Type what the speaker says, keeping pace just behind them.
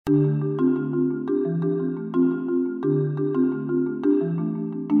Hi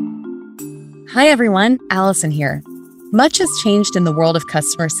everyone, Allison here. Much has changed in the world of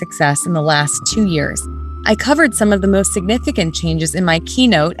customer success in the last 2 years. I covered some of the most significant changes in my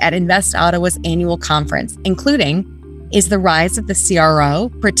keynote at Invest Ottawa's annual conference, including, is the rise of the CRO,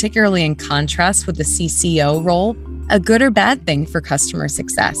 particularly in contrast with the CCO role, a good or bad thing for customer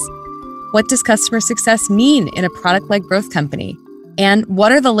success? What does customer success mean in a product-led growth company? And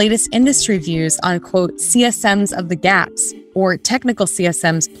what are the latest industry views on, quote, CSMs of the gaps, or technical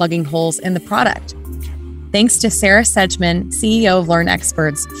CSMs plugging holes in the product? Thanks to Sarah Sedgman, CEO of Learn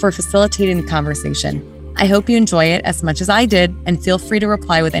Experts, for facilitating the conversation. I hope you enjoy it as much as I did, and feel free to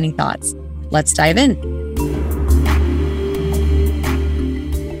reply with any thoughts. Let's dive in.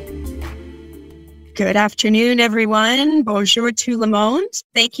 Good afternoon, everyone. Bonjour tout le monde.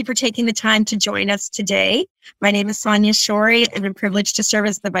 Thank you for taking the time to join us today. My name is Sonia Shorey, and I'm privileged to serve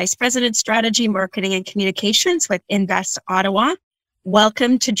as the Vice President, Strategy, Marketing, and Communications with Invest Ottawa.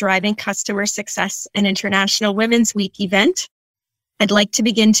 Welcome to Driving Customer Success, an International Women's Week event. I'd like to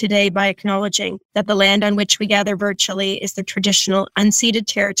begin today by acknowledging that the land on which we gather virtually is the traditional unceded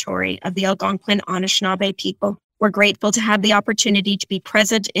territory of the Algonquin Anishinaabe people. We're grateful to have the opportunity to be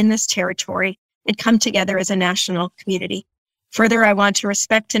present in this territory and come together as a national community. Further, I want to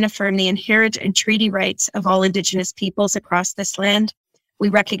respect and affirm the inherent and treaty rights of all Indigenous peoples across this land. We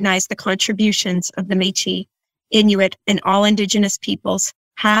recognize the contributions of the Métis, Inuit, and all Indigenous peoples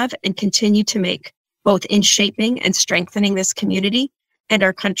have and continue to make, both in shaping and strengthening this community and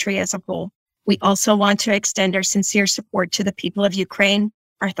our country as a whole. We also want to extend our sincere support to the people of Ukraine.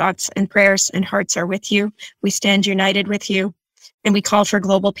 Our thoughts and prayers and hearts are with you. We stand united with you. And we call for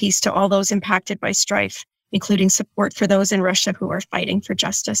global peace to all those impacted by strife, including support for those in Russia who are fighting for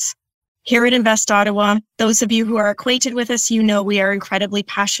justice. Here at Invest Ottawa, those of you who are acquainted with us, you know we are incredibly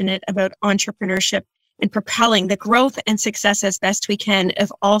passionate about entrepreneurship and propelling the growth and success as best we can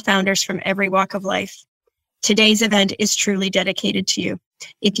of all founders from every walk of life. Today's event is truly dedicated to you.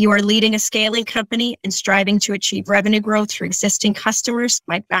 If you are leading a scaling company and striving to achieve revenue growth through existing customers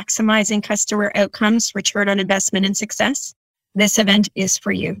by maximizing customer outcomes, return on investment, and success, this event is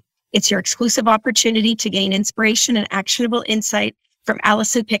for you. It's your exclusive opportunity to gain inspiration and actionable insight from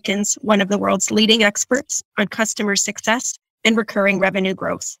Alison Pickens, one of the world's leading experts on customer success and recurring revenue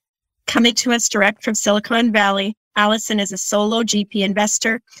growth. Coming to us direct from Silicon Valley, Alison is a solo GP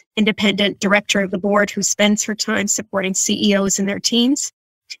investor, independent director of the board who spends her time supporting CEOs and their teams.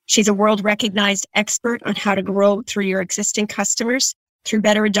 She's a world-recognized expert on how to grow through your existing customers through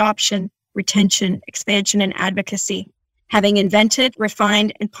better adoption, retention, expansion, and advocacy, having invented,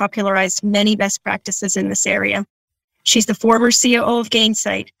 refined, and popularized many best practices in this area. She's the former COO of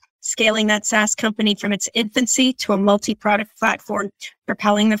Gainsight, scaling that SaaS company from its infancy to a multi-product platform,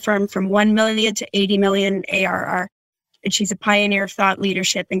 propelling the firm from 1 million to 80 million ARR. And she's a pioneer of thought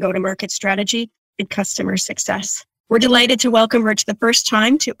leadership and go-to-market strategy and customer success. We're delighted to welcome her to the first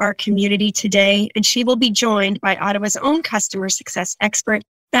time to our community today, and she will be joined by Ottawa's own customer success expert,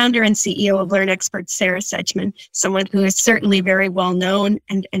 founder and CEO of Learn Experts, Sarah Sedgman, someone who is certainly very well known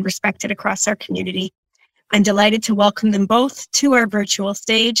and respected across our community. I'm delighted to welcome them both to our virtual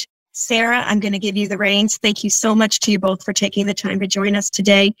stage. Sarah, I'm going to give you the reins. Thank you so much to you both for taking the time to join us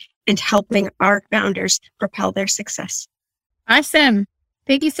today and helping our founders propel their success. Awesome.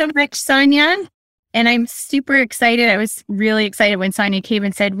 Thank you so much, Sonia. And I'm super excited. I was really excited when Sonia came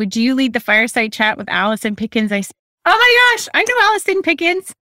and said, would you lead the fireside chat with Alison Pickens? I said, oh my gosh, I know Alison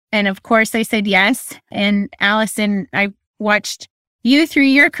Pickens. And of course I said yes. And Alison, I watched you through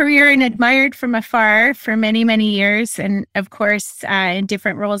your career and admired from afar for many, many years. And of course, in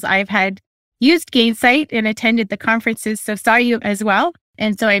different roles, I've had used Gainsight and attended the conferences, so saw you as well.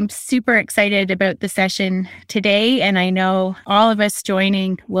 And so I'm super excited about the session today. And I know all of us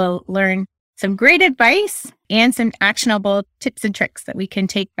joining will learn some great advice and some actionable tips and tricks that we can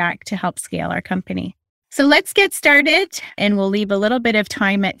take back to help scale our company. So let's get started, and we'll leave a little bit of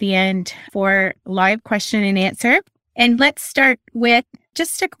time at the end for live question and answer. And let's start with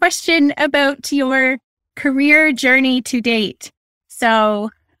just a question about your career journey to date. So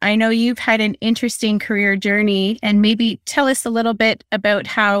I know you've had an interesting career journey, and maybe tell us a little bit about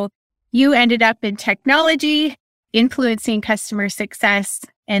how you ended up in technology, influencing customer success,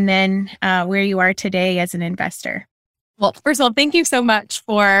 and then where you are today as an investor. Well, first of all, thank you so much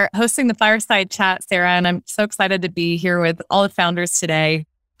for hosting the fireside chat, Sarah. And I'm so excited to be here with all the founders today.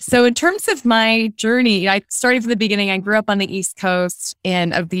 So in terms of my journey, I started from the beginning. I grew up on the East Coast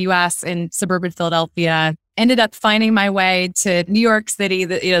of the US in suburban Philadelphia, ended up finding my way to New York City,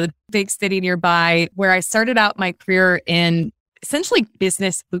 the big city nearby, where I started out my career in essentially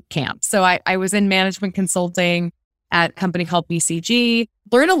business boot camp. So I was in management consulting at a company called BCG,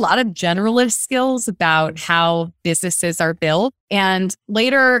 learned a lot of generalist skills about how businesses are built, and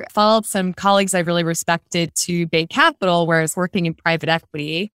later followed some colleagues I really respected to Bain Capital, where I was working in private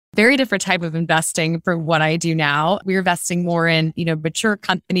equity. Very different type of investing from what I do now. We were investing more in, mature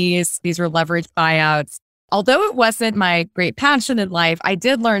companies. These were leveraged buyouts. Although it wasn't my great passion in life, I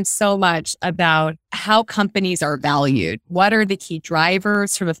did learn so much about how companies are valued. What are the key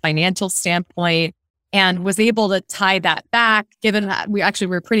drivers from a financial standpoint? And was able to tie that back, given that we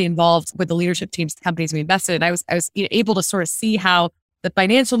were pretty involved with the leadership teams, the companies we invested in. I was able to sort of see how the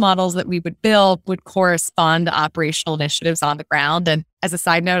financial models that we would build would correspond to operational initiatives on the ground. And as a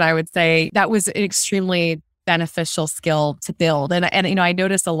side note, I would say that was an extremely beneficial skill to build. And I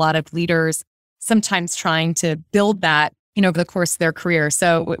noticed a lot of leaders sometimes trying to build that, over the course of their career.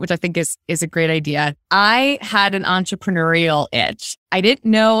 So, which I think is a great idea. I had an entrepreneurial itch. I didn't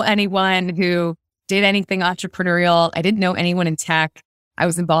know anyone who did anything entrepreneurial. I didn't know anyone in tech. I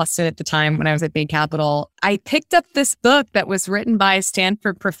was in Boston at the time when I was at Bain Capital. I picked up this book that was written by a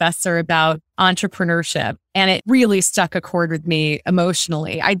Stanford professor about entrepreneurship, and it really struck a chord with me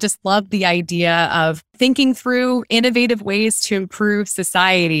emotionally. I just loved the idea of thinking through innovative ways to improve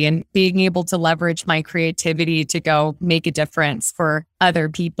society and being able to leverage my creativity to go make a difference for other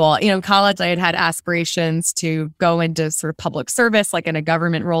people. In college, I had aspirations to go into sort of public service, like in a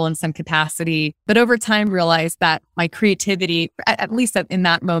government role in some capacity. But over time, realized that my creativity, at least in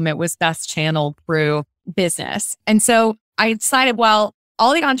that moment, was best channeled through business. And so I decided, well,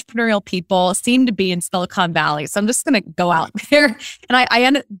 all the entrepreneurial people seem to be in Silicon Valley. So I'm just going to go out there.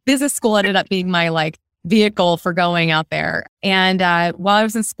 And business school ended up being my vehicle for going out there. And while I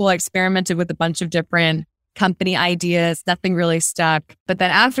was in school, I experimented with a bunch of different company ideas. Nothing really stuck. But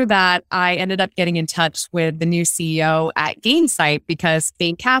then after that, I ended up getting in touch with the new CEO at Gainsight because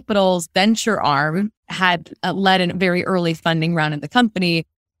Bain Capital's venture arm had led a very early funding round in the company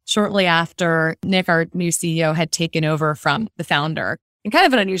shortly after Nick, our new CEO, had taken over from the founder. In kind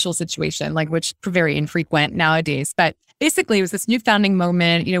of an unusual situation, which very infrequent nowadays. But basically, it was this new founding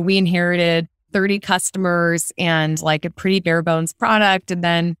moment. We inherited 30 customers and a pretty bare bones product, and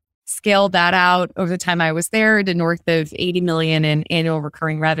then scaled that out over the time I was there to north of 80 million in annual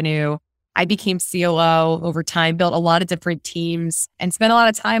recurring revenue. I became COO over time, built a lot of different teams, and spent a lot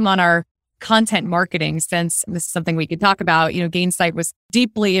of time on our content marketing, since this is something we could talk about. Gainsight was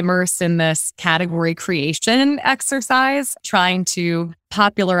deeply immersed in this category creation exercise, trying to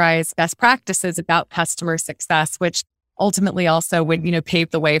popularize best practices about customer success, which ultimately also would,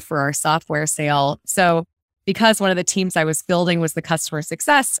 pave the way for our software sale. So because one of the teams I was building was the customer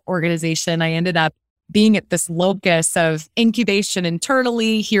success organization, I ended up being at this locus of incubation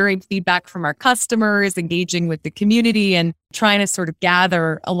internally, hearing feedback from our customers, engaging with the community, and trying to sort of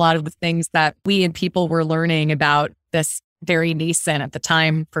gather a lot of the things that we and people were learning about this very nascent at the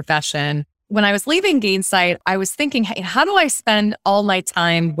time profession. When I was leaving Gainsight, I was thinking, hey, how do I spend all my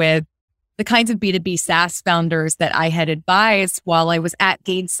time with the kinds of B2B SaaS founders that I had advised while I was at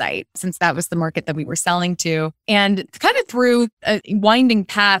Gainsight, since that was the market that we were selling to? And kind of through a winding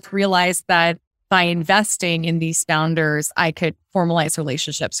path, realized that by investing in these founders, I could formalize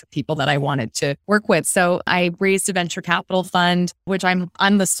relationships with people that I wanted to work with. So I raised a venture capital fund, which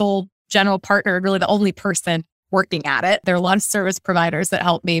I'm the sole general partner, really the only person working at it. There are a lot of service providers that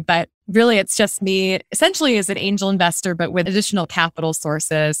help me, but really it's just me essentially as an angel investor, but with additional capital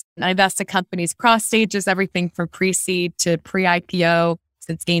sources. And I invest in companies across stages, everything from pre-seed to pre-IPO.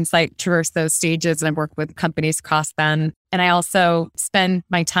 Since Gainsight traversed those stages, and I've worked with companies across them. And I also spend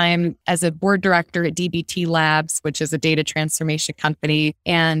my time as a board director at DBT Labs, which is a data transformation company,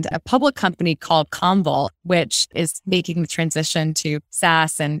 and a public company called Commvault, which is making the transition to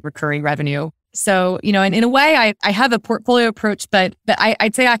SaaS and recurring revenue. So, and in a way, I have a portfolio approach, but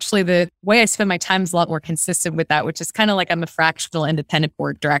I'd say actually the way I spend my time is a lot more consistent with that, which is kind of like I'm a fractional independent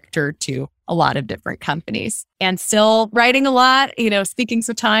board director to a lot of different companies, and still writing a lot, speaking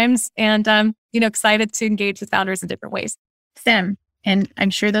sometimes, and excited to engage with founders in different ways. Sim, and I'm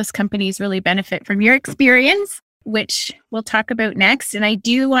sure those companies really benefit from your experience, which we'll talk about next. And I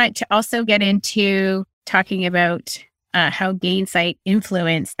do want to also get into talking about how Gainsight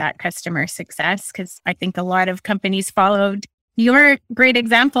influenced that customer success, because I think a lot of companies followed your great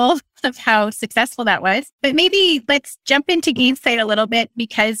example of how successful that was. But maybe let's jump into Gainsight a little bit,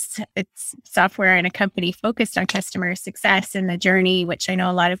 because it's software and a company focused on customer success and the journey, which I know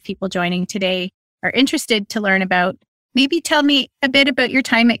a lot of people joining today are interested to learn about. Maybe tell me a bit about your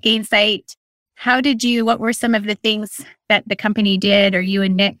time at Gainsight. What were some of the things that the company did, or you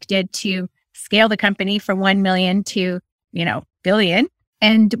and Nick did, to scale the company from 1 million to, billion.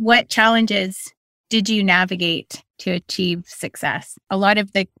 And what challenges did you navigate to achieve success? A lot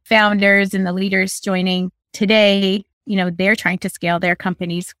of the founders and the leaders joining today, they're trying to scale their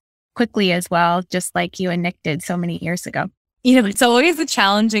companies quickly as well, just like you and Nick did so many years ago. It's always a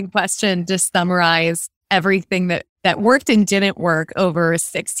challenging question to summarize everything that worked and didn't work over a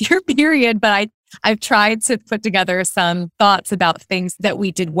 6-year period. But I've tried to put together some thoughts about things that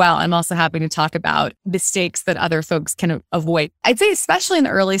we did well. I'm also happy to talk about mistakes that other folks can avoid. I'd say, especially in the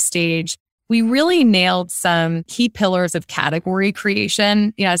early stage, we really nailed some key pillars of category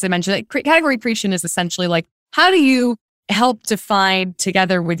creation. As I mentioned, category creation is essentially like, how do you help define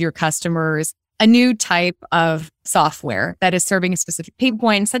together with your customers a new type of software that is serving a specific pain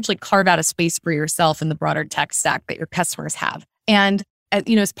point, essentially carve out a space for yourself in the broader tech stack that your customers have. And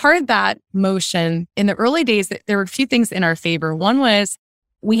as part of that motion, in the early days, there were a few things in our favor. One was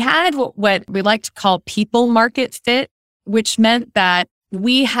we had what we like to call people market fit, which meant that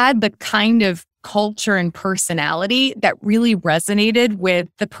we had the kind of culture and personality that really resonated with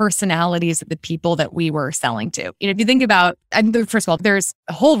the personalities of the people that we were selling to. If you think about, first of all, there's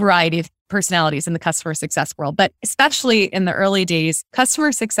a whole variety of personalities in the customer success world, but especially in the early days,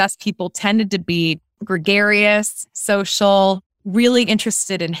 customer success people tended to be gregarious, social, really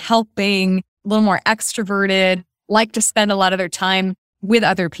interested in helping, a little more extroverted, like to spend a lot of their time with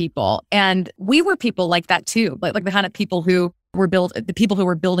other people. And we were people like that too, like the kind of people who the people who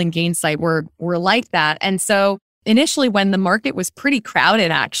were building Gainsight were like that. And so initially, when the market was pretty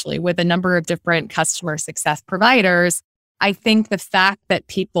crowded, actually, with a number of different customer success providers, I think the fact that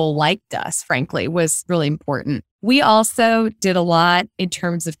people liked us, frankly, was really important. We also did a lot in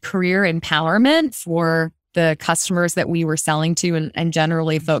terms of career empowerment for the customers that we were selling to and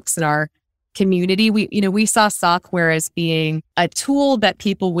generally folks in our community. We saw software as being a tool that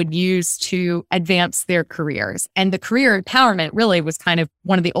people would use to advance their careers. And the career empowerment really was kind of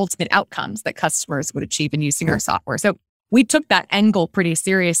one of the ultimate outcomes that customers would achieve in using our software. So we took that angle pretty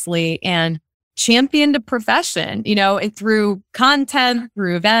seriously and championed a profession, through content,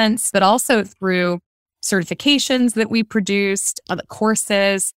 through events, but also through certifications that we produced, the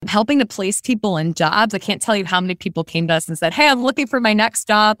courses, helping to place people in jobs. I can't tell you how many people came to us and said, hey, I'm looking for my next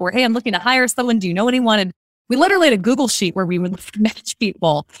job, or hey, I'm looking to hire someone. Do you know anyone? And we literally had a Google sheet where we would match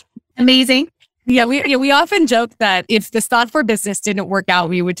people. Amazing. Yeah, we often joke that if the software business didn't work out,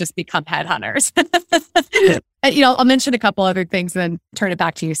 we would just become headhunters. I'll mention a couple other things and then turn it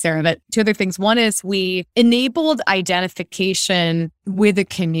back to you, Sarah. But two other things. One is we enabled identification with a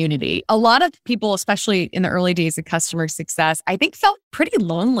community. A lot of people, especially in the early days of customer success, I think felt pretty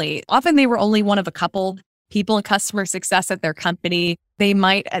lonely. Often they were only one of a couple people in customer success at their company. They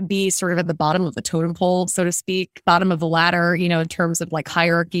might be sort of at the bottom of the totem pole, so to speak, bottom of the ladder, in terms of like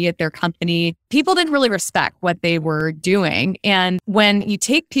hierarchy at their company. People didn't really respect what they were doing. And when you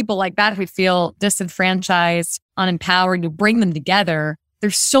take people like that who feel disenfranchised, unempowered, you bring them together,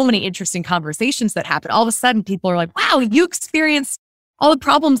 there's so many interesting conversations that happen. All of a sudden, people are like, wow, you experienced all the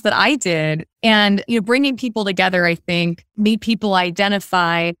problems that I did. And, bringing people together, I think, made people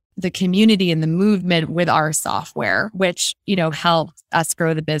identify the community and the movement with our software, which, helped us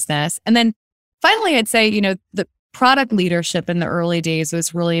grow the business. And then finally, I'd say, the product leadership in the early days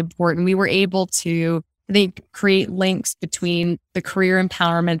was really important. We were able to, I think, create links between the career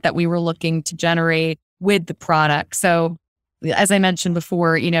empowerment that we were looking to generate with the product. So as I mentioned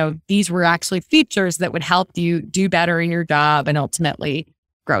before, these were actually features that would help you do better in your job and ultimately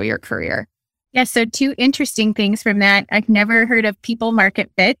grow your career. Yeah, so two interesting things from that. I've never heard of people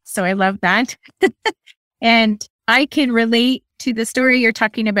market fit, so I love that. And I can relate to the story you're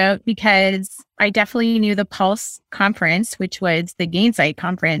talking about because I definitely knew the Pulse conference, which was the Gainsight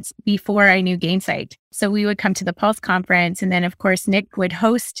conference, before I knew Gainsight. So we would come to the Pulse conference, and then of course Nick would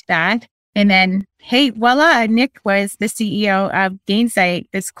host that. And then, hey, voila, Nick was the CEO of Gainsight,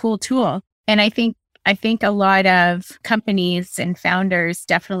 this cool tool. And I think a lot of companies and founders,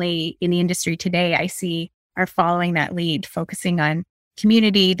 definitely in the industry today, I see are following that lead, focusing on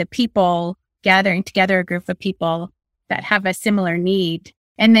community, the people, gathering together a group of people that have a similar need,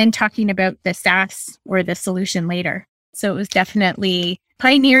 and then talking about the SaaS or the solution later. So it was definitely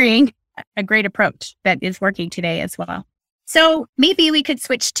pioneering a great approach that is working today as well. So maybe we could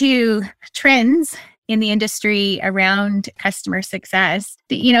switch to trends in the industry around customer success.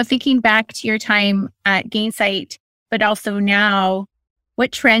 Thinking back to your time at Gainsight, but also now,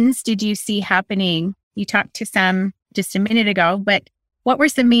 what trends did you see happening? You talked to some just a minute ago, but what were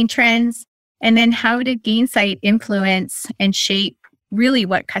some main trends? And then how did Gainsight influence and shape really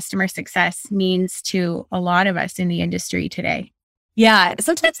what customer success means to a lot of us in the industry today? Yeah,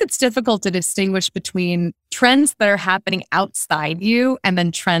 sometimes it's difficult to distinguish between trends that are happening outside you and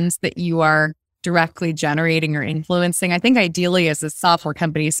then trends that you are directly generating or influencing. I think ideally as a software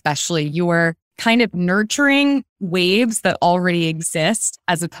company, especially, you're kind of nurturing waves that already exist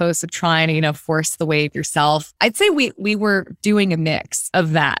as opposed to trying to, force the wave yourself. I'd say we were doing a mix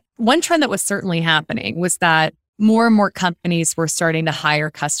of that. One trend that was certainly happening was that more and more companies were starting to hire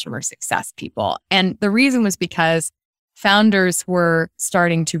customer success people. And the reason was because founders were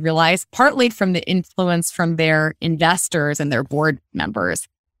starting to realize, partly from the influence from their investors and their board members,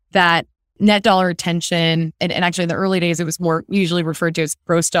 that net dollar retention, and actually in the early days, it was more usually referred to as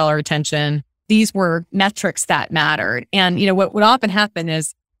gross dollar retention. These were metrics that mattered. And, what would often happen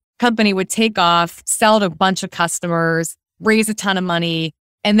is company would take off, sell to a bunch of customers, raise a ton of money.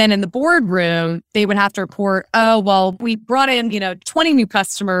 And then in the boardroom, they would have to report, oh, well, we brought in, 20 new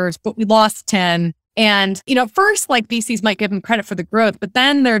customers, but we lost 10. And, first, like VCs might give them credit for the growth, but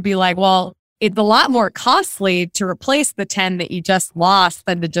then there'd be like, well, it's a lot more costly to replace the 10 that you just lost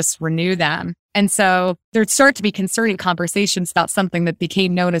than to just renew them. And so there'd start to be concerning conversations about something that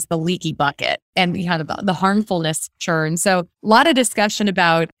became known as the leaky bucket and kind of the harmfulness of churn. So a lot of discussion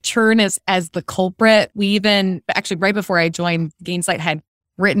about churn as the culprit. We even, actually right before I joined, Gainsight had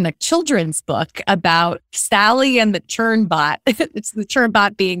written a children's book about Sally and the churn bot. It's the churn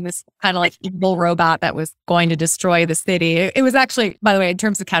bot being this kind of like evil robot that was going to destroy the city. It was actually, by the way, in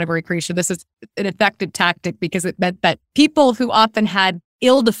terms of category creation, this is an effective tactic because it meant that people who often had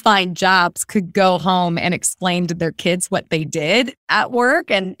ill-defined jobs could go home and explain to their kids what they did at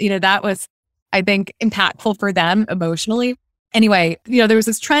work. And, that was, I think, impactful for them emotionally. Anyway, there was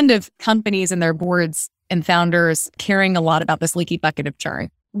this trend of companies and their boards and founders caring a lot about this leaky bucket of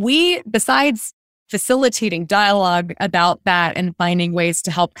churn. We, besides facilitating dialogue about that and finding ways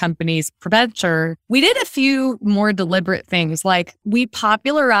to help companies prevent churn, we did a few more deliberate things, like we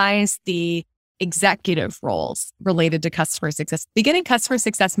popularized the executive roles related to customer success. Beginning, customer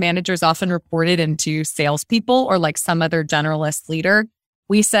success managers often reported into salespeople or like some other generalist leader.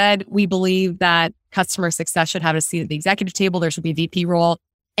 We said we believe that customer success should have a seat at the executive table. There should be a VP role.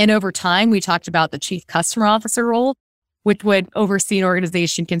 And over time, we talked about the chief customer officer role, which would oversee an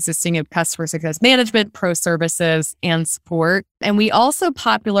organization consisting of customer success management, pro services, and support. And we also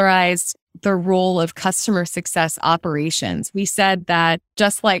popularized the role of customer success operations. We said that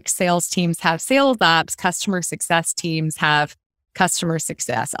just like sales teams have sales ops, customer success teams have customer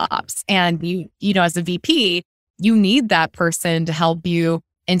success ops. And you as a VP, you need that person to help you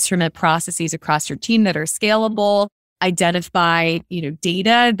instrument processes across your team that are scalable, identify,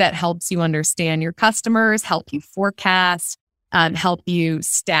 data that helps you understand your customers, help you forecast, help you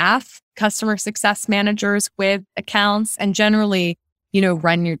staff customer success managers with accounts, and generally,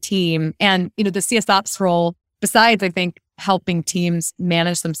 run your team. And, the CS ops role, besides, I think, helping teams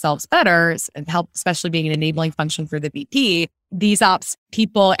manage themselves better and help, especially being an enabling function for the VP, these ops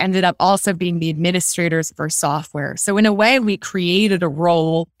people ended up also being the administrators for software. So in a way, we created a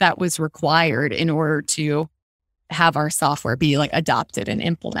role that was required in order to have our software be like adopted and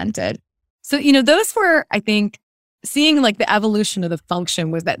implemented. So, those were, I think, seeing like the evolution of the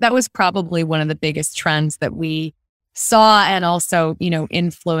function was that was probably one of the biggest trends that we saw and also,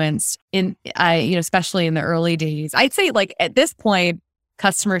 influenced in, especially in the early days. I'd say like at this point,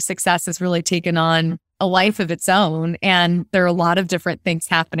 customer success has really taken on a life of its own. And there are a lot of different things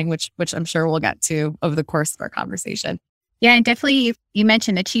happening, which I'm sure we'll get to over the course of our conversation. Yeah, and definitely you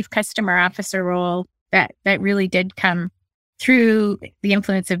mentioned the chief customer officer role. That really did come through the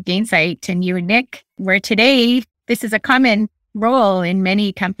influence of Gainsight and you and Nick, where today this is a common role in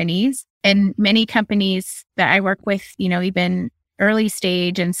many companies. And many companies that I work with, even early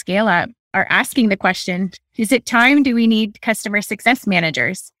stage and scale up, are asking the question, is it time? Do we need customer success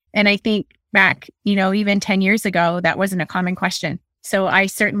managers? And I think back, even 10 years ago, that wasn't a common question. So I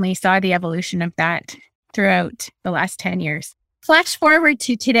certainly saw the evolution of that throughout the last 10 years. Flash forward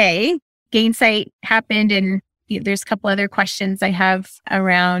to today. Gainsight happened, and there's a couple other questions I have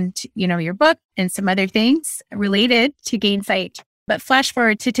around, your book and some other things related to Gainsight. But flash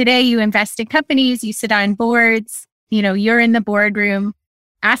forward to today, you invest in companies, you sit on boards, you're in the boardroom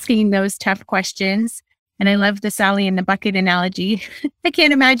asking those tough questions. And I love the Sally in the bucket analogy. I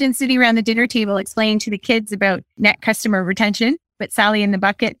can't imagine sitting around the dinner table explaining to the kids about net customer retention, but Sally in the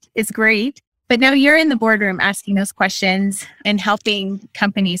bucket is great. But now you're in the boardroom asking those questions and helping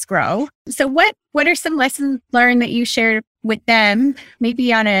companies grow. So what are some lessons learned that you share with them,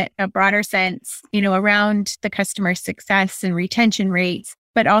 maybe on a broader sense, around the customer success and retention rates,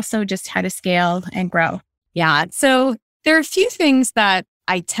 but also just how to scale and grow? Yeah. So there are a few things that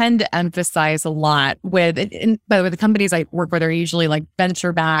I tend to emphasize a lot with, by the way, the companies I work with are usually like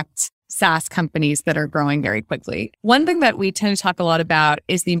venture-backed SaaS companies that are growing very quickly. One thing that we tend to talk a lot about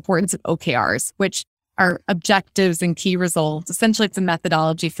is the importance of OKRs, which are objectives and key results. Essentially, it's a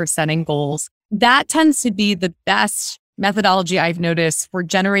methodology for setting goals. That tends to be the best methodology I've noticed for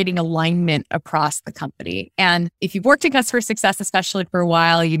generating alignment across the company. And if you've worked in customer success, especially for a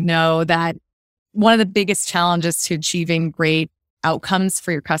while, you know that one of the biggest challenges to achieving great outcomes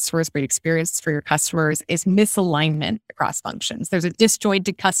for your customers, great experience for your customers, is misalignment across functions. There's a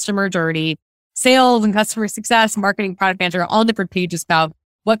disjointed customer journey. Sales and customer success, marketing, product manager, all different pages about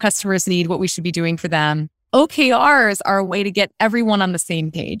what customers need, what we should be doing for them. OKRs are a way to get everyone on the same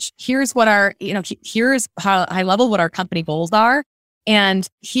page. Here's what here's how high level what our company goals are. And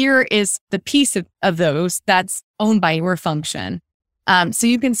here is the piece of those that's owned by your function. So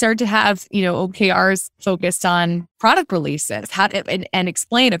you can start to have, OKRs focused on product releases, and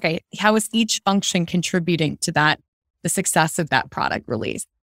explain, okay, how is each function contributing to the success of that product release?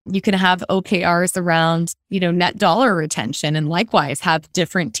 You can have OKRs around, net dollar retention, and likewise have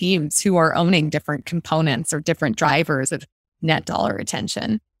different teams who are owning different components or different drivers of net dollar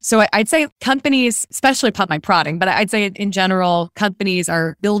retention. So I'd say companies, especially Pop My Product, but I'd say in general, companies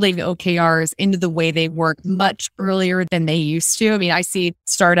are building OKRs into the way they work much earlier than they used to. I mean, I see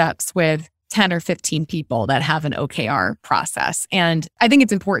startups with 10 or 15 people that have an OKR process. And I think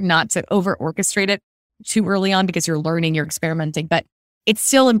it's important not to over orchestrate it too early on because you're learning, you're experimenting, but it's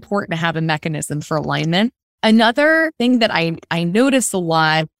still important to have a mechanism for alignment. Another thing that I notice a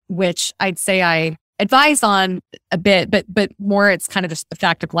lot, which I'd say I advise on a bit, but more it's kind of just a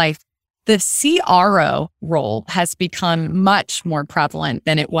fact of life. The CRO role has become much more prevalent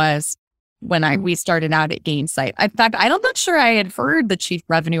than it was when we started out at Gainsight. In fact, I'm not sure I had heard the Chief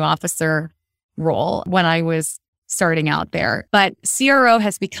Revenue Officer role when I was starting out there, but CRO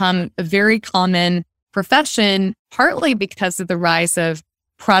has become a very common profession, partly because of the rise of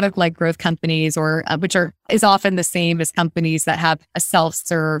product-led growth companies, or which is often the same as companies that have a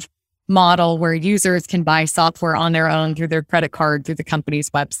self-serve model where users can buy software on their own through their credit card, through the company's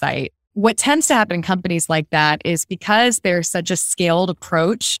website. What tends to happen in companies like that is because there's such a scaled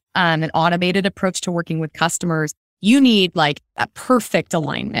approach, an automated approach to working with customers, you need like a perfect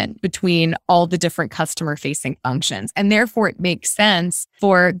alignment between all the different customer facing functions. And therefore it makes sense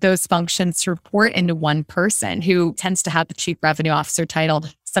for those functions to report into one person who tends to have the Chief Revenue Officer title,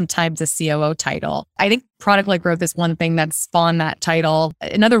 sometimes a COO title. I think product-led growth is one thing that spawned that title.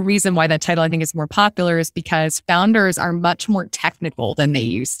 Another reason why that title I think is more popular is because founders are much more technical than they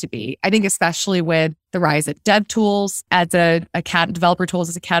used to be. I think especially with the rise of dev tools as a developer tools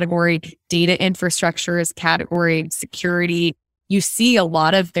as a category, data infrastructure as a category, security. You see a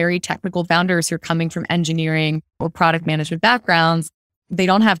lot of very technical founders who are coming from engineering or product management backgrounds. They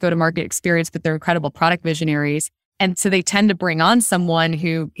don't have go-to-market experience, but they're incredible product visionaries. And so they tend to bring on someone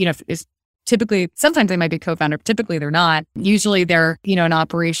who, is typically, sometimes they might be co-founder, but typically they're not. Usually they're, an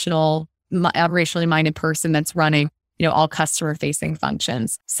operationally minded person that's running, all customer facing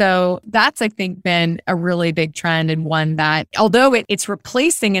functions. So that's, I think, been a really big trend, and one that, although it's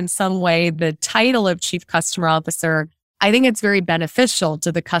replacing in some way the title of Chief Customer Officer, I think it's very beneficial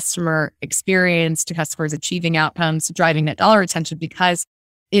to the customer experience, to customers achieving outcomes, to driving net dollar retention, because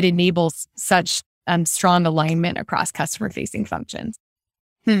it enables such strong alignment across customer-facing functions.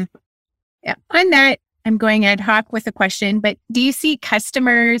 Yeah. On that, I'm going ad hoc with a question, but do you see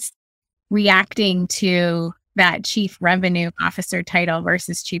customers reacting to that Chief Revenue Officer title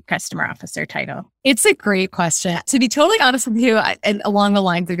versus Chief Customer Officer title? It's a great question. To be totally honest with you, and along the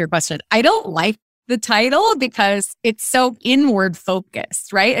lines of your question, I don't like the title because it's so inward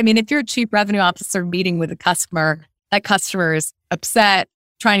focused, right? I mean, if you're a Chief Revenue Officer meeting with a customer, that customer is upset,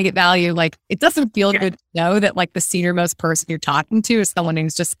 trying to get value, like it doesn't feel good to know that like the senior most person you're talking to is someone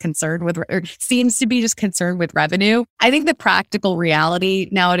who's just concerned with, or seems to be just concerned with revenue. I think the practical reality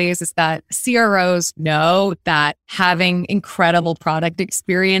nowadays is that CROs know that having incredible product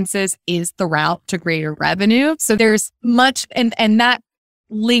experiences is the route to greater revenue. So there's much, and that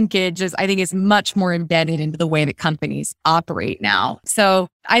linkage is much more embedded into the way that companies operate now. So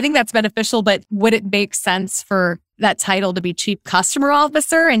I think that's beneficial, but would it make sense for that title to be Chief Customer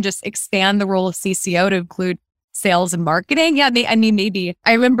Officer and just expand the role of CCO to include sales and marketing? Yeah, maybe.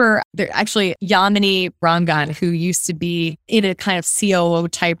 I remember actually Yamini Rangan, who used to be in a kind of COO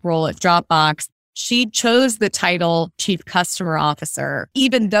type role at Dropbox. She chose the title Chief Customer Officer,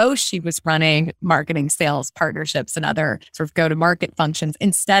 even though she was running marketing, sales, partnerships, and other sort of go-to-market functions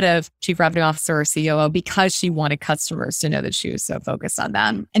instead of Chief Revenue Officer or COO, because she wanted customers to know that she was so focused on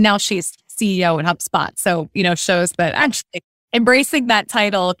them. And now she's CEO at HubSpot. So, shows that actually embracing that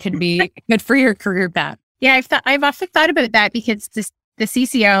title can be good for your career path. Yeah, I've often thought about that because the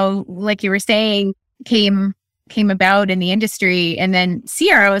CCO, like you were saying, came about in the industry, and then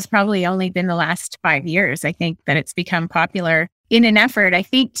CRO has probably only been the last 5 years. I think that it's become popular in an effort, I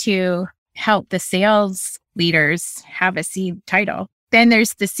think, to help the sales leaders have a C title. Then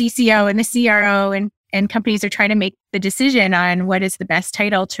there's the CCO and the CRO, and companies are trying to make the decision on what is the best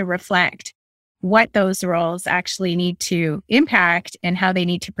title to reflect what those roles actually need to impact and how they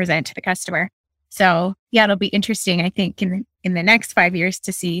need to present to the customer. So yeah, it'll be interesting, I think, in the next 5 years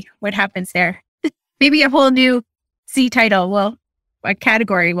to see what happens there. Maybe a whole new C title a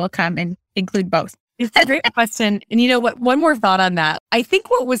category will come and include both. It's a great question. And you know what? One more thought on that. I think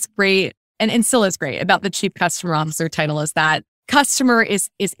what was great and still is great about the Chief Customer Officer title is that customer is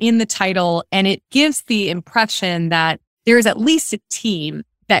in the title, and it gives the impression that there is at least a team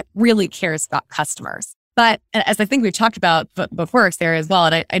that really cares about customers. But as I think we've talked about before, Sarah, as well,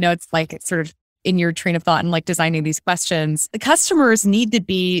 and I know it's sort of in your train of thought and designing these questions, the customers need to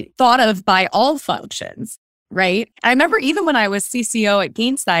be thought of by all functions, right? I remember even when I was CCO at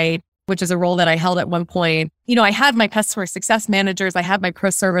Gainsight, which is a role that I held at one point, I had my customer success managers, I had my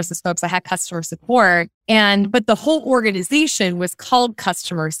pro services folks, I had customer support, but the whole organization was called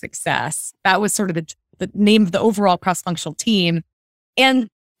customer success. That was sort of the name of the overall cross-functional team. And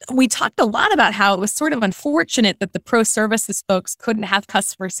we talked a lot about how it was sort of unfortunate that the pro services folks couldn't have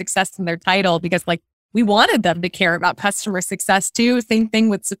customer success in their title because we wanted them to care about customer success too. Same thing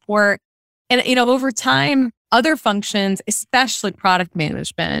with support. And, over time, other functions, especially product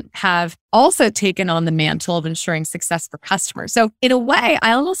management, have also taken on the mantle of ensuring success for customers. So in a way,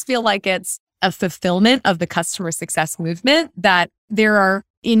 I almost feel like it's a fulfillment of the customer success movement that there are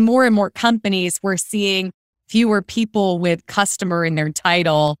in more and more companies, we're seeing fewer people with customer in their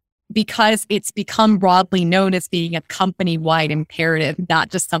title because it's become broadly known as being a company-wide imperative, not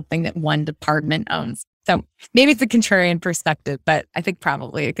just something that one department owns. So maybe it's a contrarian perspective, but I think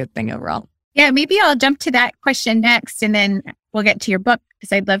probably a good thing overall. Yeah, maybe I'll jump to that question next, and then we'll get to your book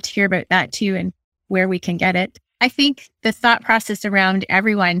because I'd love to hear about that too and where we can get it. I think the thought process around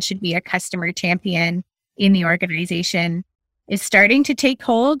everyone should be a customer champion in the organization is starting to take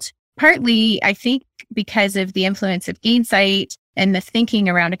hold. Partly, I think, because of the influence of Gainsight and the thinking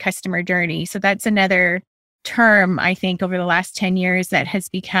around a customer journey. So that's another term, I think, over the last 10 years that has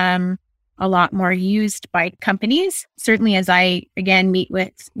become a lot more used by companies. Certainly as I, again, meet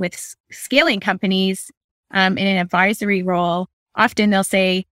with scaling companies in an advisory role, often they'll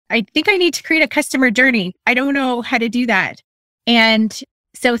say, I think I need to create a customer journey. I don't know how to do that. And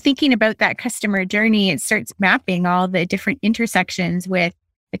so thinking about that customer journey, it starts mapping all the different intersections with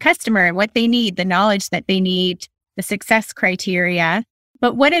the customer and what they need, the knowledge that they need, the success criteria.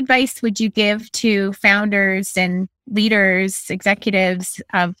 But what advice would you give to founders and leaders, executives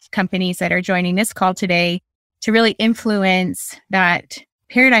of companies that are joining this call today to really influence that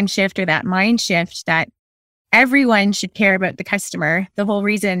paradigm shift or that mind shift that everyone should care about the customer? The whole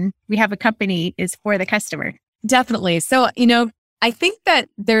reason we have a company is for the customer. Definitely. So, I think that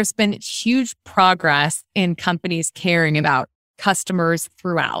there's been huge progress in companies caring about customers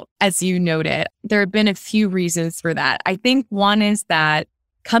throughout. As you noted, there have been a few reasons for that. I think one is that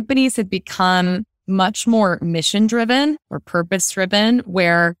companies have become much more mission driven or purpose driven,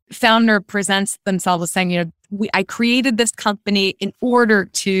 where founder presents themselves as saying, I created this company in order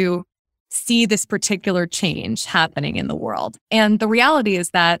to see this particular change happening in the world. And the reality is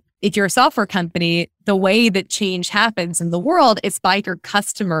that if you're a software company, the way that change happens in the world is by your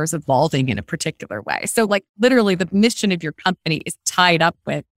customers evolving in a particular way. So literally the mission of your company is tied up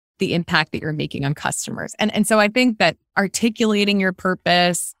with the impact that you're making on customers. And so I think that articulating your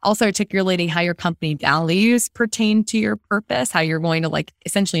purpose, also articulating how your company values pertain to your purpose, how you're going to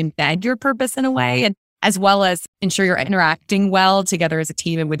essentially embed your purpose in a way, and as well as ensure you're interacting well together as a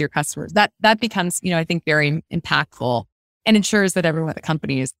team and with your customers. That becomes, I think, very impactful and ensures that everyone at the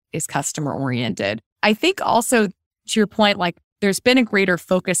company is customer oriented. I think also, to your point, there's been a greater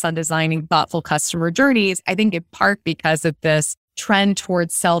focus on designing thoughtful customer journeys, I think in part because of this trend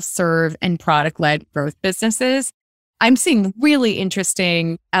towards self-serve and product-led growth businesses. I'm seeing really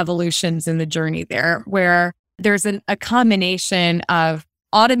interesting evolutions in the journey there, where there's a combination of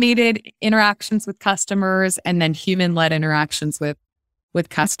automated interactions with customers and then human-led interactions with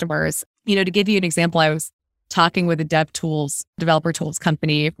customers. To give you an example, I was talking with a developer tools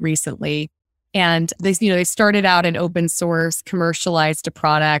company recently, and they started out in open source, commercialized a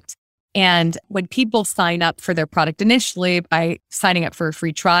product, And when people sign up for their product initially by signing up for a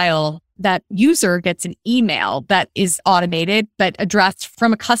free trial, that user gets an email that is automated, but addressed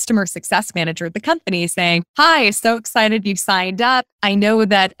from a customer success manager at the company saying, "Hi, so excited you signed up. I know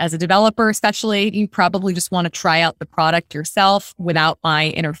that as a developer, especially, you probably just want to try out the product yourself without my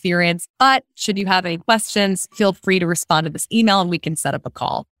interference. But should you have any questions, feel free to respond to this email and we can set up a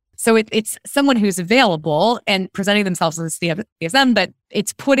call." So it's someone who's available and presenting themselves as a CSM, but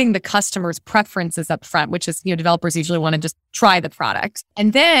it's putting the customer's preferences up front, which is, developers usually want to just try the product.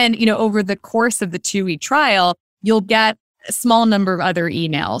 And then, over the course of the 2-week trial, you'll get a small number of other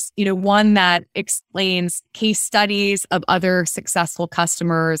emails, one that explains case studies of other successful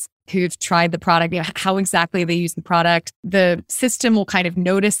customers who've tried the product, how exactly they use the product. The system will kind of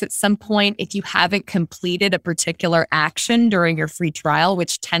notice at some point if you haven't completed a particular action during your free trial,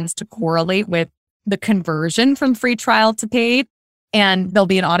 which tends to correlate with the conversion from free trial to paid. And there'll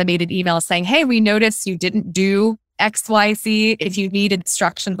be an automated email saying, "Hey, we noticed you didn't do XYZ. If you need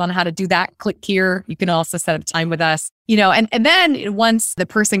instructions on how to do that, click here. You can also set up time with us." And then once the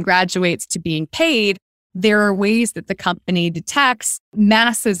person graduates to being paid, there are ways that the company detects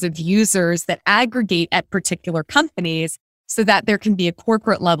masses of users that aggregate at particular companies so that there can be a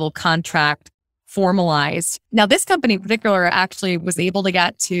corporate level contract formalized. Now, this company in particular actually was able to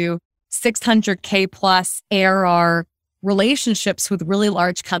get to 600K plus ARR relationships with really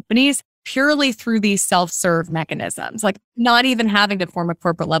large companies purely through these self-serve mechanisms, like not even having to form a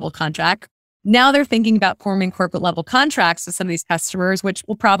corporate level contract. Now they're thinking about forming corporate level contracts with some of these customers, which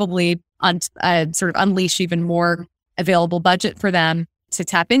will probably sort of unleash even more available budget for them to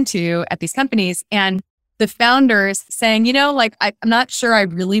tap into at these companies. And the founders saying, I'm not sure I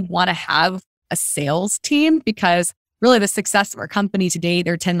really want to have a sales team, because really the success of our company today,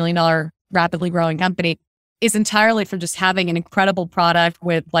 their $10 million rapidly growing company, is entirely from just having an incredible product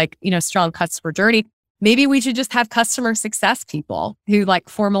with strong customer journey. Maybe we should just have customer success people who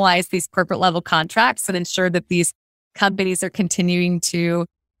formalize these corporate level contracts and ensure that these companies are continuing to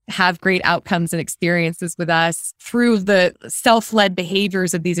have great outcomes and experiences with us through the self-led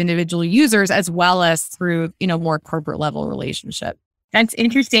behaviors of these individual users, as well as through, more corporate level relationship. That's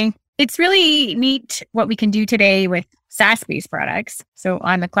interesting. It's really neat what we can do today with SaaS-based products. So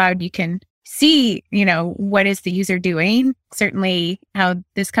on the cloud, you can see, what is the user doing? Certainly how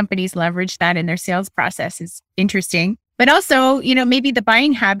this company's leveraged that in their sales process is interesting. But also, maybe the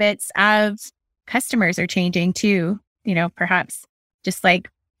buying habits of customers are changing too. Perhaps just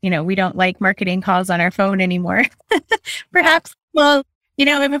we don't like marketing calls on our phone anymore. Perhaps,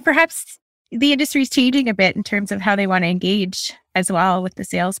 perhaps the industry is changing a bit in terms of how they want to engage as well with the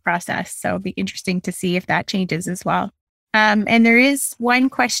sales process. So it'll be interesting to see if that changes as well. And there is one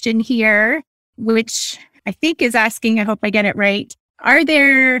question here, which I think is asking, I hope I get it right. Are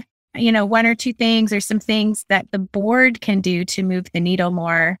there, one or two things or some things that the board can do to move the needle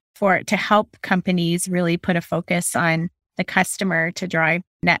more to help companies really put a focus on the customer to drive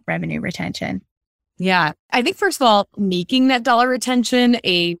net revenue retention? Yeah. I think, first of all, making net dollar retention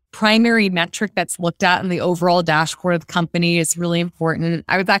a primary metric that's looked at in the overall dashboard of the company is really important.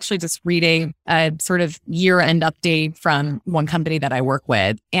 I was actually just reading a sort of year-end update from one company that I work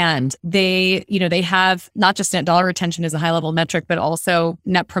with. And they have not just net dollar retention as a high-level metric, but also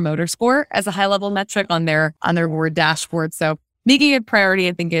net promoter score as a high-level metric on their board dashboard. So making it a priority,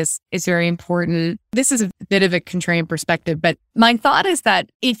 I think, is very important. This is a bit of a contrarian perspective, but my thought is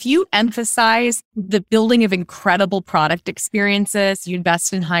that if you emphasize the building of incredible product experiences, you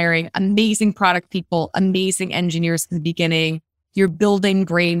invest in hiring amazing product people, amazing engineers in the beginning, you're building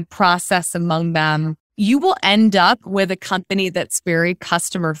great process among them, you will end up with a company that's very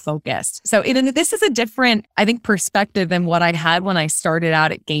customer focused. So this is a different, I think, perspective than what I had when I started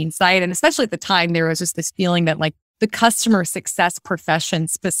out at Gainsight. And especially at the time, there was just this feeling that the customer success profession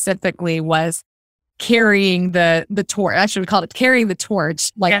specifically was carrying the torch. Actually, we called it carrying the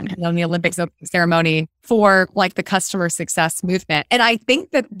torch, on the Olympics opening ceremony for the customer success movement. And I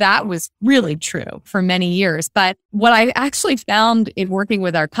think that was really true for many years. But what I actually found in working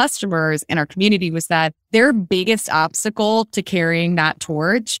with our customers and our community was that their biggest obstacle to carrying that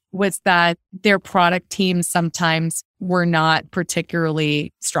torch was that their product teams sometimes were not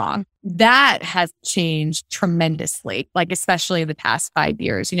particularly strong. That has changed tremendously, especially in the past 5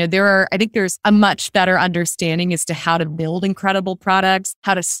 years. I think there's a much better understanding as to how to build incredible products,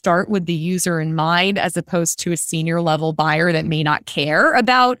 how to start with the user in mind, as opposed to a senior level buyer that may not care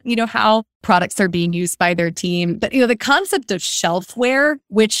about, how products are being used by their team. But, the concept of shelfware,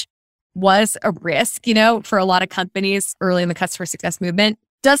 which was a risk, for a lot of companies early in the customer success movement,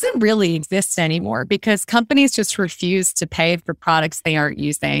 doesn't really exist anymore because companies just refuse to pay for products they aren't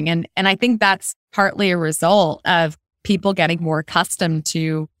using. And I think that's partly a result of people getting more accustomed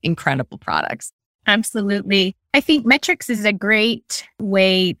to incredible products. Absolutely. I think metrics is a great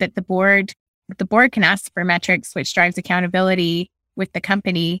way that the board can ask for metrics, which drives accountability with the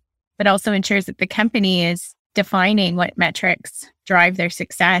company, but also ensures that the company is defining what metrics drive their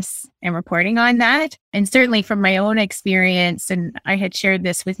success and reporting on that. And certainly from my own experience, and I had shared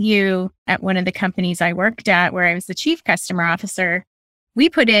this with you at one of the companies I worked at where I was the chief customer officer, we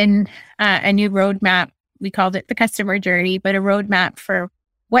put in a new roadmap. We called it the customer journey, but a roadmap for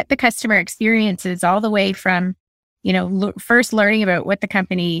what the customer experience is all the way from, first learning about what the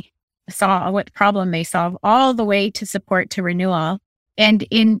company saw, what problem they solve, all the way to support to renewal. And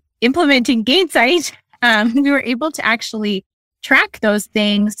in implementing Gainsight, we were able to actually track those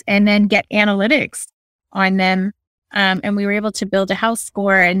things and then get analytics on them. And we were able to build a health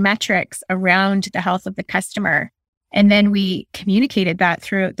score and metrics around the health of the customer. And then we communicated that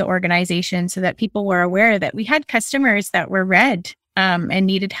throughout the organization so that people were aware that we had customers that were red and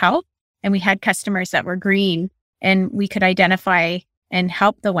needed help. And we had customers that were green, and we could identify and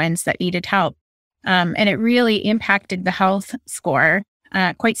help the ones that needed help. And it really impacted the health score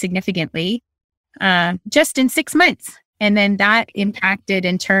quite significantly. Just in 6 months. And then that impacted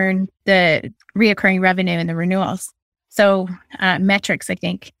in turn the reoccurring revenue and the renewals. So metrics, I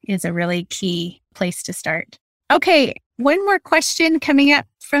think, is a really key place to start. Okay, one more question coming up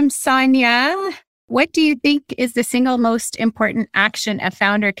from Sonia. What do you think is the single most important action a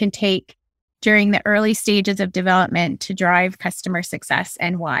founder can take during the early stages of development to drive customer success,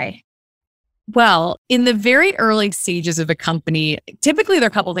 and why? Well, in the very early stages of a company, typically there are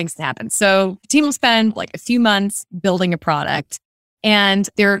a couple of things that happen. So the team will spend like a few months building a product, and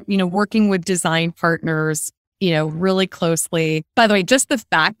they're, working with design partners, really closely. By the way, just the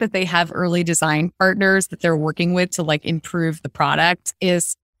fact that they have early design partners that they're working with to like improve the product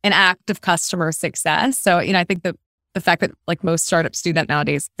is an act of customer success. So, I think the fact that like most startups do that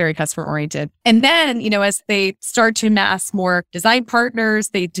nowadays, very customer oriented. And then, as they start to amass more design partners,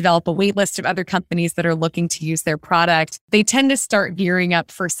 they develop a wait list of other companies that are looking to use their product. They tend to start gearing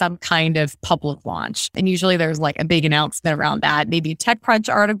up for some kind of public launch. And usually there's like a big announcement around that, maybe a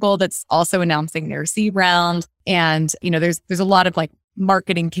TechCrunch article that's also announcing their seed round. And, there's a lot of like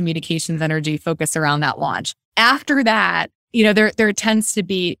marketing communications energy focused around that launch. After that, there tends to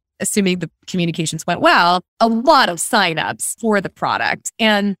be, assuming the communications went well, a lot of signups for the product.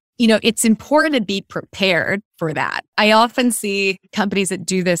 And, it's important to be prepared for that. I often see companies that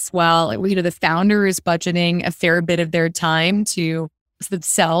do this well. The founder is budgeting a fair bit of their time to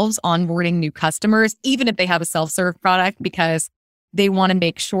themselves onboarding new customers, even if they have a self-serve product, because they want to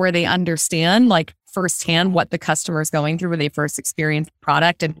make sure they understand like firsthand what the customer is going through when they first experience the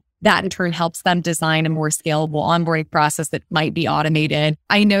product. And that in turn helps them design a more scalable onboarding process that might be automated.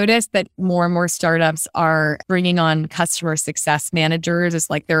 I noticed that more and more startups are bringing on customer success managers as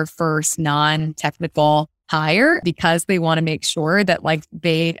like their first non-technical hire, because they want to make sure that like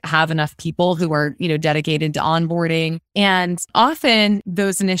they have enough people who are, dedicated to onboarding. And often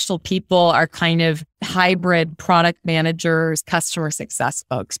those initial people are kind of hybrid product managers, customer success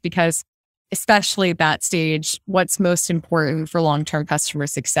folks, because especially at that stage, what's most important for long-term customer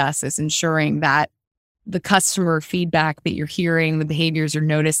success is ensuring that the customer feedback that you're hearing, the behaviors you're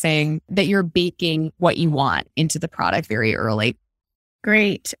noticing, that you're baking what you want into the product very early.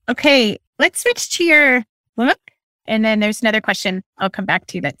 Great. Okay, let's switch to your book. And then there's another question I'll come back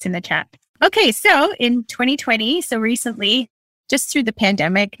to that's in the chat. Okay, so in 2020, so recently, just through the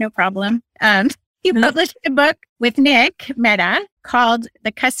pandemic, no problem, you published a book with Nick Mehta called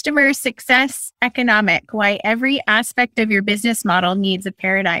The Customer Success Economic: Why Every Aspect of Your Business Model Needs a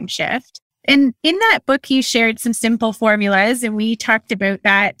Paradigm Shift. And in that book, you shared some simple formulas, and we talked about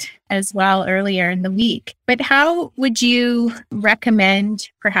that as well earlier in the week. But how would you recommend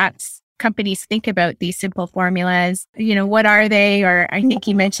perhaps companies think about these simple formulas? What are they? Or I think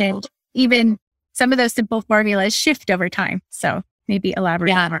you mentioned even some of those simple formulas shift over time. So maybe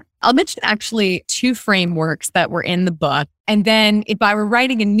elaborate more. I'll mention actually 2 frameworks that were in the book. And then if I were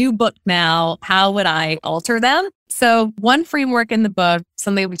writing a new book now, how would I alter them? So one framework in the book,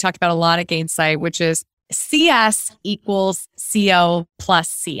 something we talked about a lot at Gainsight, which is CS equals CO plus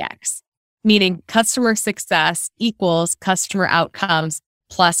CX, meaning customer success equals customer outcomes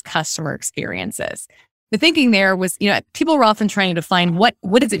plus customer experiences. The thinking there was, people were often trying to find what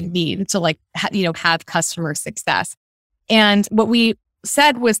does it mean to have customer success. And what we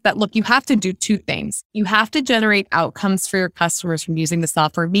said was that, look, you have to do 2 things. You have to generate outcomes for your customers from using the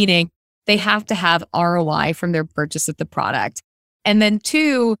software, meaning they have to have ROI from their purchase of the product. And then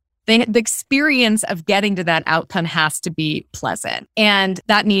two, the experience of getting to that outcome has to be pleasant. And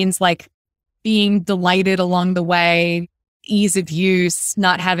that means like being delighted along the way, ease of use,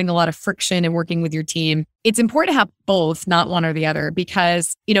 not having a lot of friction in working with your team. It's important to have both, not one or the other,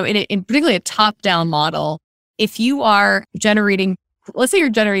 because, in particularly a top-down model, if you are generating, let's say you're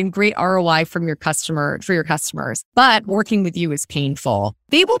generating great ROI for your customers, but working with you is painful,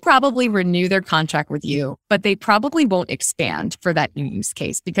 they will probably renew their contract with you, but they probably won't expand for that new use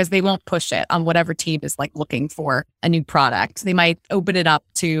case because they won't push it on whatever team is like looking for a new product. They might open it up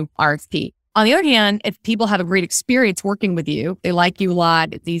to RFP. On the other hand, if people have a great experience working with you, they like you a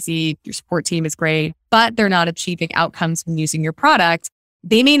lot, it's easy, your support team is great, but they're not achieving outcomes from using your product,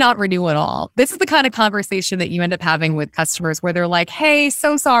 they may not renew at all. This is the kind of conversation that you end up having with customers where they're like, hey,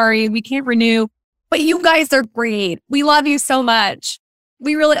 so sorry, we can't renew, but you guys are great. We love you so much.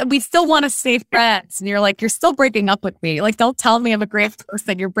 We still want to stay friends. And you're like, you're still breaking up with me. Like, don't tell me I'm a great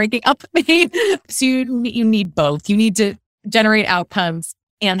person. You're breaking up with me. So you need both. You need to generate outcomes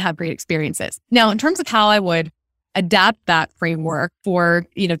and have great experiences. Now, in terms of how I would adapt that framework for,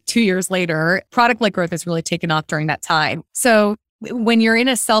 2 years later, product-led growth has really taken off during that time. So when you're in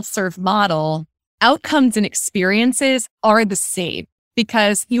a self-serve model, outcomes and experiences are the same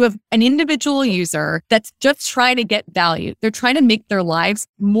because you have an individual user that's just trying to get value. They're trying to make their lives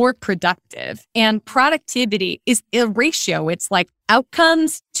more productive. And productivity is a ratio. It's like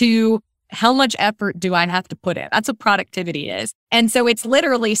outcomes to how much effort do I have to put in? That's what productivity is. And so it's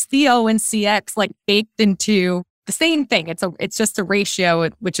literally CO and CX like baked into the same thing. It's just a ratio,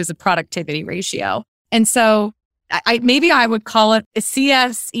 which is a productivity ratio. And so maybe I would call it a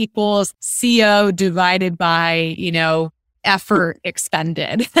CS equals CO divided by, effort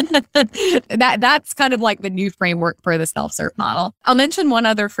expended. That's kind of like the new framework for the self-serve model. I'll mention one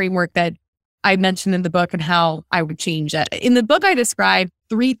other framework that I mentioned in the book and how I would change it. In the book, I describe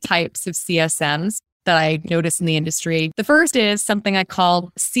 3 types of CSMs that I noticed in the industry. The first is something I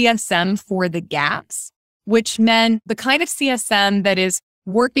call CSM for the gaps, which meant the kind of CSM that is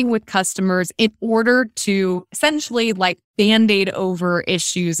working with customers in order to essentially like Band-Aid over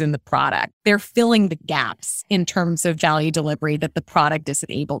issues in the product. They're filling the gaps in terms of value delivery that the product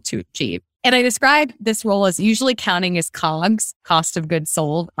isn't able to achieve. And I describe this role as usually counting as COGS, cost of goods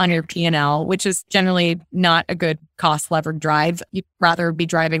sold, on your P&L, which is generally not a good cost lever drive. You'd rather be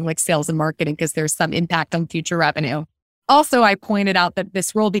driving like sales and marketing because there's some impact on future revenue. Also, I pointed out that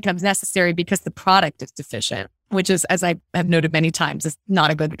this role becomes necessary because the product is deficient, which is, as I have noted many times, is not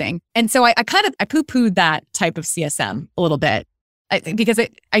a good thing. And so I poo-pooed that type of CSM a little bit because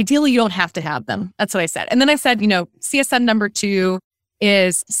ideally you don't have to have them. That's what I said. And then I said, CSM number 2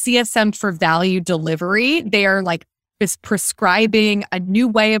 is CSM for value delivery. They are like is prescribing a new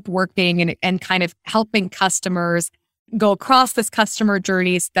way of working and kind of helping customers go across this customer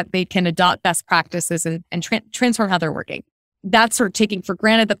journeys that they can adopt best practices and transform how they're working. That's sort of taking for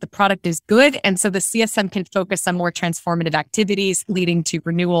granted that the product is good. And so the CSM can focus on more transformative activities leading to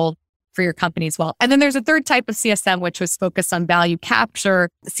renewal for your company as well. And then there's a third type of CSM, which was focused on value capture,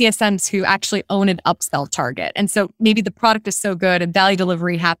 CSMs who actually own an upsell target. And so maybe the product is so good and value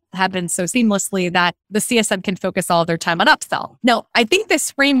delivery happens so seamlessly that the CSM can focus all of their time on upsell. Now, I think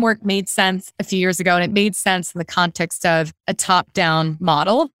this framework made sense a few years ago, and it made sense in the context of a top-down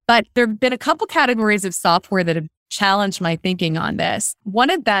model. But there have been a couple categories of software that have challenged my thinking on this. One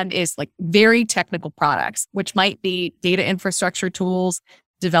of them is like very technical products, which might be data infrastructure tools,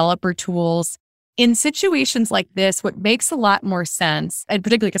 developer tools. In situations like this, what makes a lot more sense, and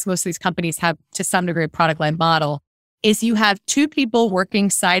particularly because most of these companies have to some degree a product-led model, is you have 2 people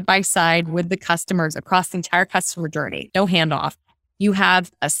working side by side with the customers across the entire customer journey, no handoff. You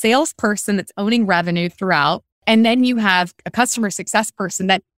have a salesperson that's owning revenue throughout, and then you have a customer success person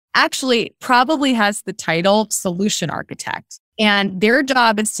that actually probably has the title solution architect. And their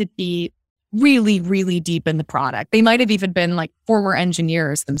job is to be really, really deep in the product. They might have even been like former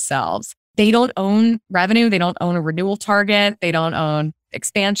engineers themselves. They don't own revenue. They don't own a renewal target. They don't own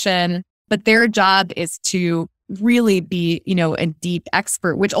expansion, but their job is to really be, a deep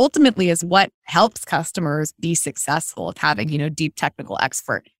expert, which ultimately is what helps customers be successful at having, deep technical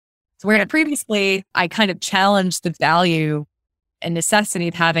expert. So where previously I kind of challenged the value and necessity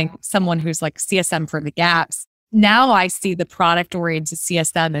of having someone who's like CSM for the gaps. Now I see the product-oriented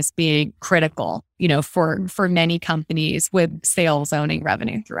CSM as being critical, for many companies with sales owning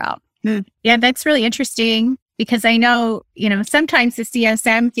revenue throughout. Yeah, that's really interesting because I know, sometimes the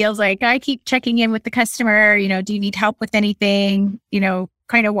CSM feels like I keep checking in with the customer, do you need help with anything?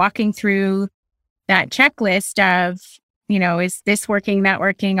 Kind of walking through that checklist of, is this working, that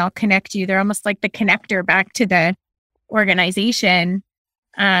working? I'll connect you. They're almost like the connector back to the organization.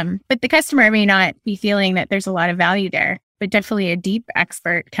 But the customer may not be feeling that there's a lot of value there, but definitely a deep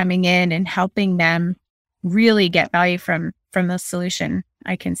expert coming in and helping them really get value from the solution,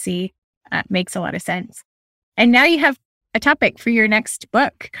 I can see makes a lot of sense. And now you have a topic for your next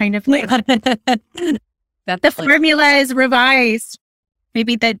book, kind of like the formula is revised.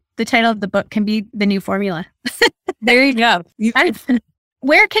 Maybe the title of the book can be The New Formula. There you go.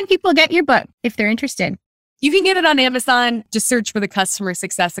 Where can people get your book if they're interested? You can get it on Amazon. Just search for the Customer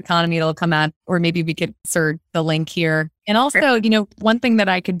Success Economy. It'll come out, or maybe we could insert the link here. And also, one thing that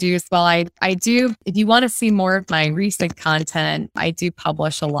I could do as well, I do, if you want to see more of my recent content, I do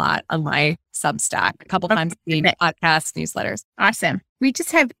publish a lot on my Substack, a couple times a week, podcasts, newsletters. Awesome. We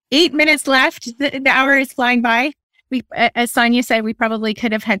just have 8 minutes left. The hour is flying by. We, as Sonia said, we probably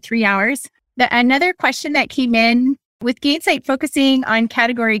could have had 3 hours. Another question that came in, with Gainsight focusing on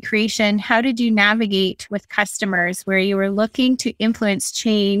category creation, how did you navigate with customers where you were looking to influence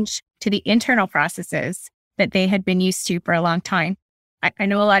change to the internal processes that they had been used to for a long time? I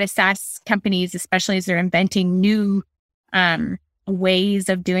know a lot of SaaS companies, especially as they're inventing new ways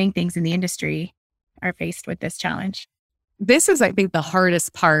of doing things in the industry, are faced with this challenge. This is, I think, the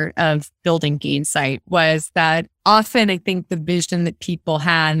hardest part of building Gainsight was that often I think the vision that people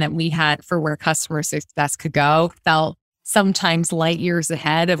had and that we had for where customer success could go felt sometimes light years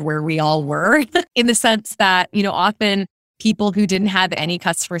ahead of where we all were in the sense that, often people who didn't have any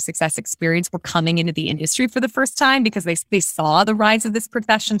customer success experience were coming into the industry for the first time because they saw the rise of this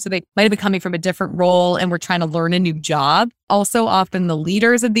profession. So they might have been coming from a different role and were trying to learn a new job. Also, often the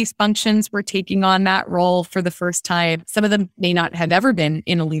leaders of these functions were taking on that role for the first time. Some of them may not have ever been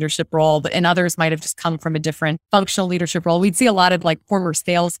in a leadership role, and others might have just come from a different functional leadership role. We'd see a lot of former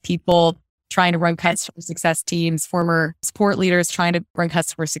salespeople trying to run customer success teams, former support leaders trying to run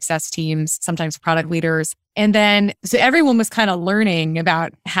customer success teams, sometimes product leaders. And then, so everyone was kind of learning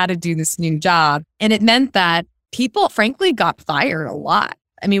about how to do this new job. And it meant that people, frankly, got fired a lot.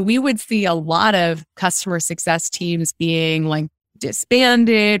 I mean, we would see a lot of customer success teams being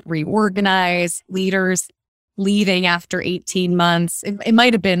disbanded, reorganized, leaders leaving after 18 months. It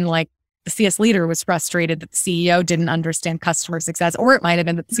might have been the CS leader was frustrated that the CEO didn't understand customer success, or it might have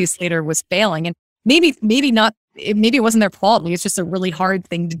been that the CS leader was failing. And maybe it wasn't their fault. It's just a really hard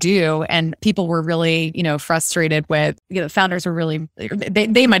thing to do. And people were really, frustrated with, the founders were really,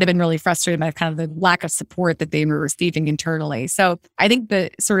 they might've been really frustrated by kind of the lack of support that they were receiving internally. So I think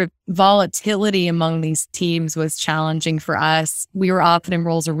the sort of volatility among these teams was challenging for us. We were often in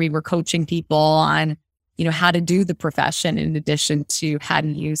roles where we were coaching people on, how to do the profession in addition to how to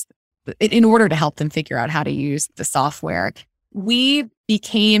use in order to help them figure out how to use the software. We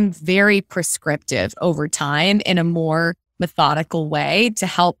became very prescriptive over time in a more methodical way to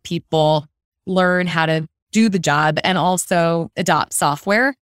help people learn how to do the job and also adopt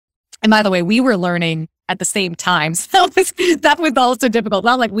software. And by the way, we were learning at the same time. So that was also difficult.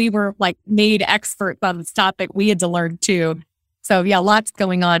 Not like we were made experts on this topic. We had to learn too. So yeah, lots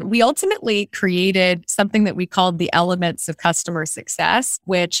going on. We ultimately created something that we called the Elements of Customer Success,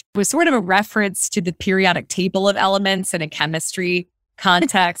 which was sort of a reference to the periodic table of elements in a chemistry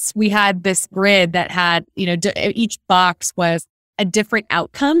context. We had this grid that had, each box was a different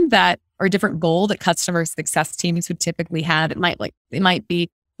outcome or a different goal that customer success teams would typically have. It might be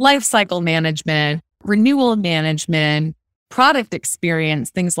life cycle management, renewal management, product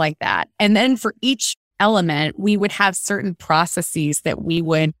experience, things like that. And then for each element, we would have certain processes that we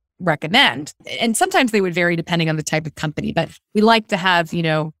would recommend. And sometimes they would vary depending on the type of company, but we like to have,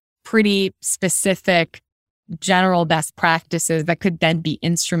 pretty specific general best practices that could then be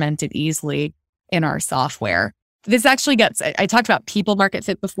instrumented easily in our software. This actually I talked about people market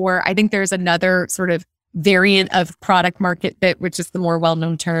fit before. I think there's another sort of variant of product market fit, which is the more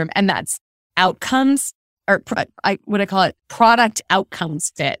well-known term, and that's outcomes, or what I call it, product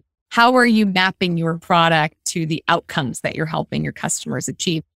outcomes fit. How are you mapping your product to the outcomes that you're helping your customers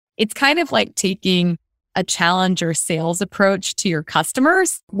achieve? It's kind of like taking a challenger sales approach to your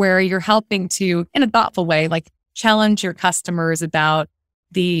customers, where you're helping to, in a thoughtful way, challenge your customers about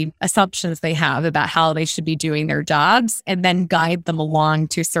the assumptions they have about how they should be doing their jobs, and then guide them along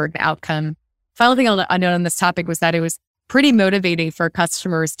to a certain outcome. Final thing I note on this topic was that it was pretty motivating for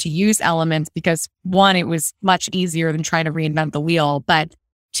customers to use Elements because, one, it was much easier than trying to reinvent the wheel, but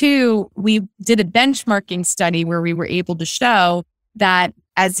two, we did a benchmarking study where we were able to show that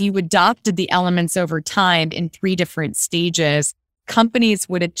as you adopted the Elements over time in 3 different stages, companies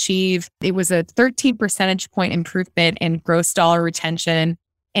would achieve, it was a 13 percentage point improvement in gross dollar retention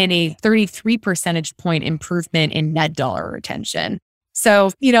and a 33 percentage point improvement in net dollar retention.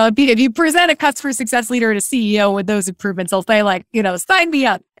 So, if you present a customer success leader and a CEO with those improvements, they'll say like, sign me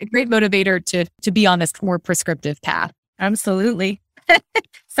up. A great motivator to be on this more prescriptive path. Absolutely.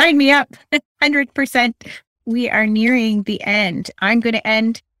 Sign me up. 100%. We are nearing the end. I'm going to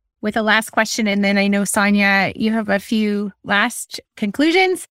end with a last question. And then I know, Sonia, you have a few last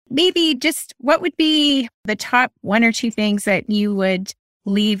conclusions. Maybe just what would be the top one or two things that you would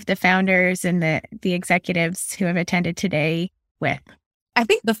leave the founders and the executives who have attended today with? I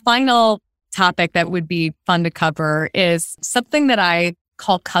think the final topic that would be fun to cover is something that I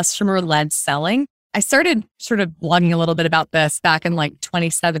call customer-led selling. I started sort of blogging a little bit about this back in like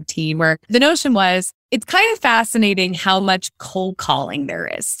 2017, where the notion was it's kind of fascinating how much cold calling there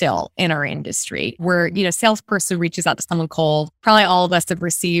is still in our industry, where, salesperson reaches out to someone cold. Probably all of us have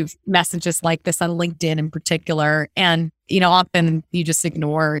received messages like this on LinkedIn in particular. And, often you just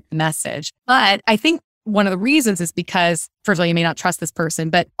ignore the message. But I think one of the reasons is because, first of all, you may not trust this person,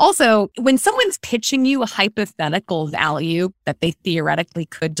 but also when someone's pitching you a hypothetical value that they theoretically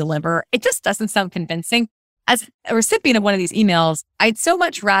could deliver, it just doesn't sound convincing. As a recipient of one of these emails, I'd so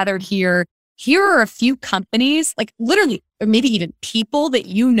much rather hear, here are a few companies, like literally, or maybe even people that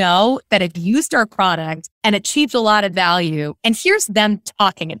that have used our product and achieved a lot of value. And here's them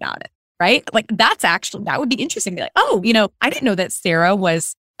talking about it, right? Like that would be interesting. Be like, oh, I didn't know that Sarah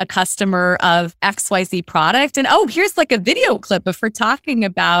was a customer of XYZ product. And here's like a video clip of her talking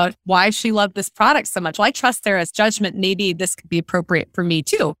about why she loved this product so much. Well, I trust Sarah's judgment. Maybe this could be appropriate for me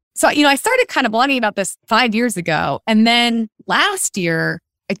too. So, I started kind of blogging about this 5 years ago. And then last year,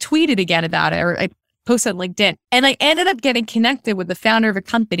 I tweeted again about it, or I posted on LinkedIn. And I ended up getting connected with the founder of a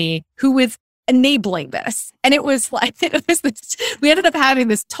company who was enabling this. And it was like, we ended up having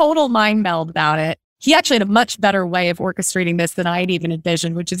this total mind meld about it. He actually had a much better way of orchestrating this than I'd even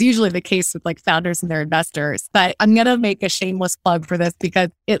envisioned, which is usually the case with like founders and their investors. But I'm going to make a shameless plug for this because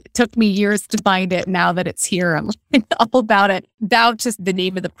it took me years to find it. Now that it's here, I'm all about it, about just the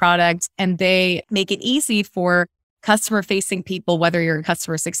name of the product. And they make it easy for customer facing people, whether you're in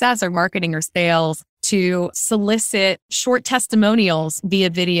customer success or marketing or sales, to solicit short testimonials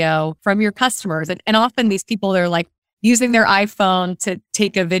via video from your customers. And often these people are like, using their iPhone to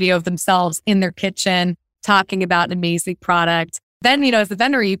take a video of themselves in their kitchen, talking about an amazing product. Then, as a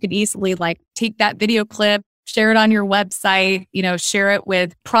vendor, you could easily like take that video clip, share it on your website, share it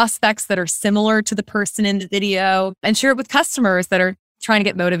with prospects that are similar to the person in the video, and share it with customers that are trying to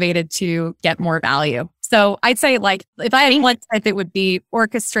get motivated to get more value. So I'd say like, if I had one type, it would be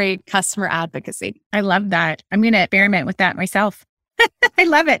orchestrate customer advocacy. I love that. I'm going to experiment with that myself. I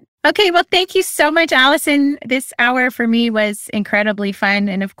love it. Okay, well, thank you so much, Allison. This hour for me was incredibly fun.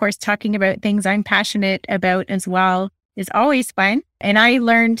 And of course, talking about things I'm passionate about as well is always fun. And I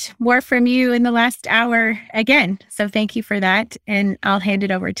learned more from you in the last hour again. So thank you for that. And I'll hand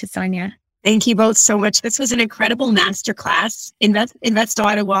it over to Sonia. Thank you both so much. This was an incredible masterclass. Invest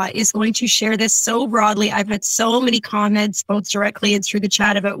Ottawa is going to share this so broadly. I've had so many comments, both directly and through the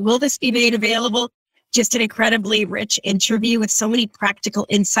chat, about will this be made available? Just an incredibly rich interview with so many practical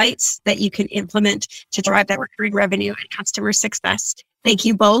insights that you can implement to drive that recurring revenue and customer success. Thank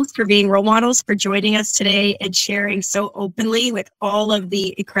you both for being role models, for joining us today and sharing so openly with all of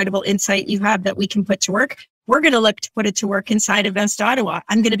the incredible insight you have that we can put to work. We're going to look to put it to work inside Invest Ottawa.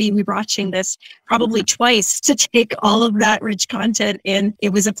 I'm going to be rewatching this probably twice to take all of that rich content in. It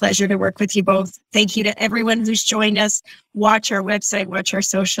was a pleasure to work with you both. Thank you to everyone who's joined us. Watch our website, watch our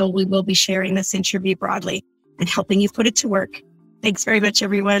social. We will be sharing this interview broadly and helping you put it to work. Thanks very much,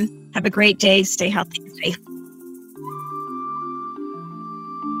 everyone. Have a great day. Stay healthy and safe.